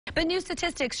But new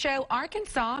statistics show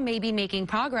Arkansas may be making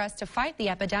progress to fight the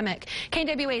epidemic.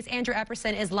 KNWA's Andrew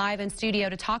Epperson is live in studio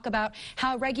to talk about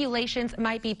how regulations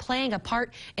might be playing a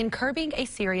part in curbing a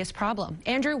serious problem.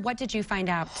 Andrew, what did you find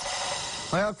out?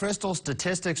 Well, Crystal,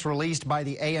 statistics released by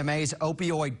the AMA's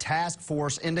opioid task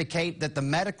force indicate that the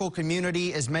medical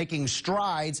community is making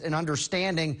strides in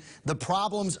understanding the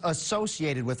problems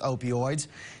associated with opioids.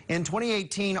 In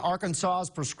 2018, Arkansas's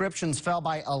prescriptions fell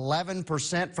by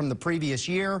 11% from the previous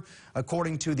year,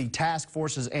 according to the task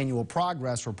force's annual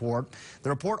progress report. The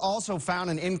report also found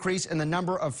an increase in the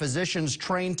number of physicians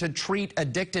trained to treat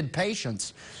addicted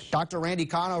patients. Dr. Randy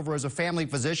Conover is a family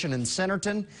physician in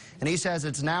Centerton, and he says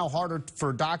it's now harder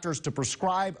for doctors to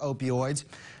prescribe opioids.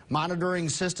 Monitoring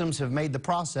systems have made the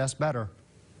process better.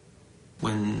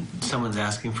 When someone's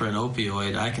asking for an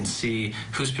opioid, I can see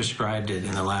who's prescribed it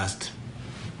in the last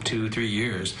 2-3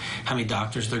 years, how many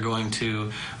doctors they're going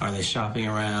to, are they shopping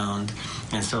around,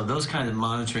 and so those kind of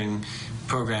monitoring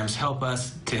programs help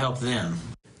us to help them.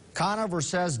 Conover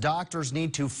says doctors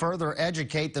need to further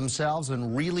educate themselves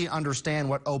and really understand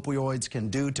what opioids can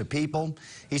do to people.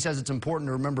 He says it's important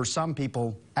to remember some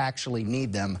people actually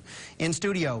need them. In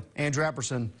studio, Andrew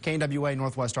Epperson, KNWA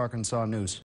Northwest Arkansas News.